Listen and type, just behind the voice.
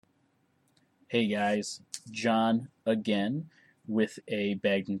Hey guys, John again with a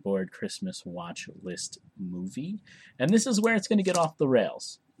Bagged and Board Christmas watch list movie. And this is where it's going to get off the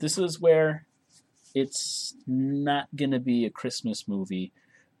rails. This is where it's not going to be a Christmas movie,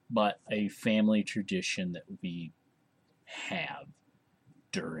 but a family tradition that we have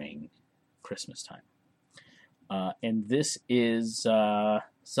during Christmas time. And this is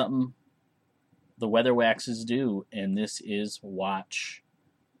something the Weatherwaxes do, and this is watch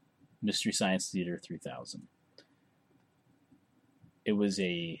Mystery Science Theater 3000. It was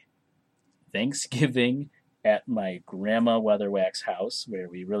a Thanksgiving at my grandma Weatherwax house where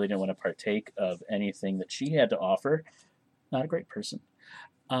we really didn't want to partake of anything that she had to offer. Not a great person.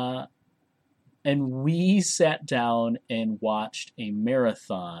 And we sat down and watched a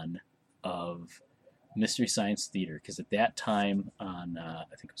marathon of Mystery Science Theater because at that time on,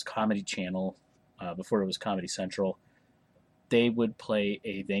 I think it was Comedy Channel, before it was Comedy Central, they would play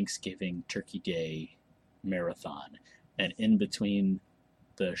a Thanksgiving Turkey Day marathon. And in between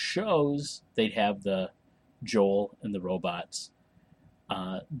the shows, they'd have the Joel and the robots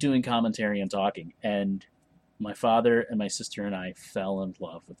doing commentary and talking. And my father and my sister and I fell in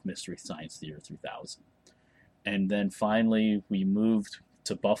love with Mystery Science Theater 3000. And then finally, we moved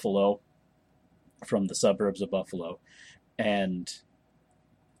to Buffalo from the suburbs of Buffalo. And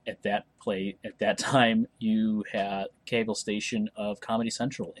at that time, you had a cable station of Comedy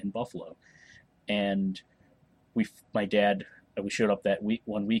Central in Buffalo. And we showed up that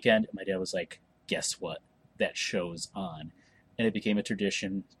one weekend, and my dad was like, guess what? That show's on. And it became a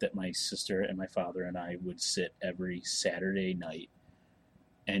tradition that my sister and my father and I would sit every Saturday night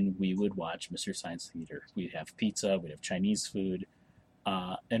and we would watch Mr. Science Theater. We'd have pizza, we'd have Chinese food,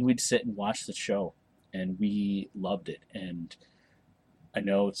 and we'd sit and watch the show. And we loved it. And I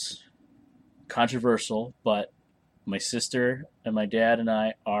know it's controversial, but my sister and my dad and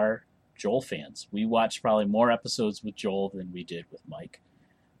I are Joel fans. We watched probably more episodes with Joel than we did with Mike.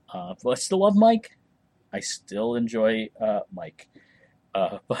 But I still love Mike. I still enjoy Mike.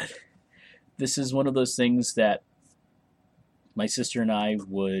 But this is one of those things that my sister and I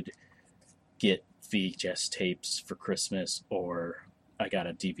would get VHS tapes for Christmas, or I got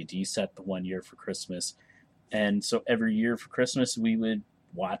a DVD set the one year for Christmas. And so every year for Christmas, we would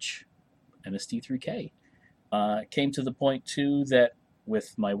watch MST3K. Came to the point, too, that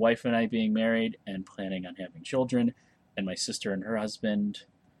with my wife and I being married and planning on having children, and my sister and her husband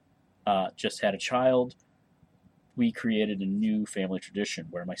just had a child, we created a new family tradition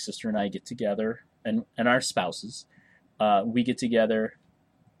where my sister and I get together, and our spouses, we get together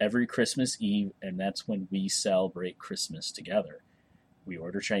every Christmas Eve, and that's when we celebrate Christmas together. We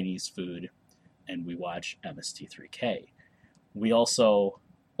order Chinese food, and we watch MST3K. We also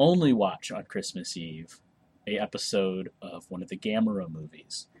only watch on Christmas Eve a episode of one of the Gamera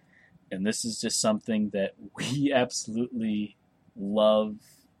movies. And this is just something that we absolutely love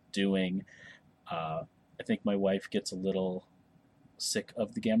doing. I think my wife gets a little sick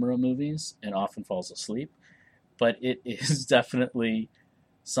of the Gamera movies and often falls asleep. But it is definitely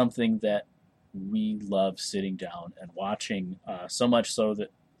something that we love sitting down and watching, so much so that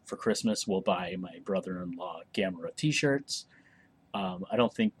for Christmas we'll buy my brother-in-law Gamera t-shirts. I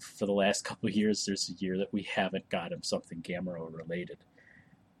don't think for the last couple of years there's a year that we haven't got him something Gamera related.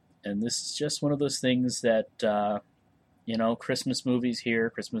 And this is just one of those things that, Christmas movies here,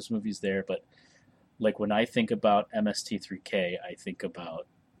 Christmas movies there, but like when I think about MST3K, I think about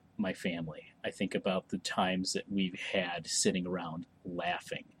my family. I think about the times that we've had sitting around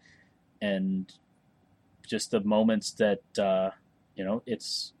laughing. And just the moments that,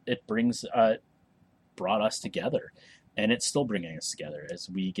 brought us together. And it's still bringing us together as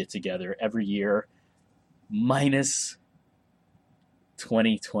we get together every year, minus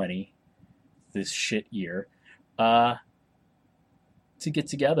 2020, this shit year, to get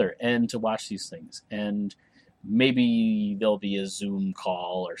together and to watch these things. And maybe there'll be a Zoom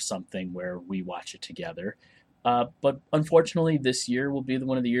call or something where we watch it together. But unfortunately, this year will be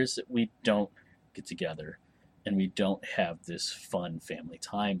one of the years that we don't get together and we don't have this fun family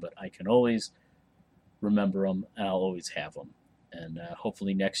time. But I can always remember them, and I'll always have them. And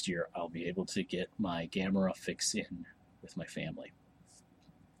hopefully next year I'll be able to get my Gamera fix in with my family.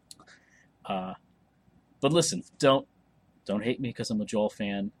 But listen, don't hate me because I'm a Joel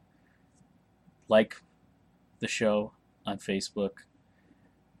fan. Like the show on Facebook.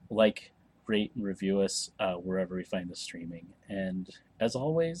 Like, rate, and review us wherever we find the streaming. And as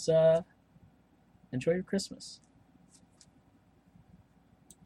always, enjoy your Christmas.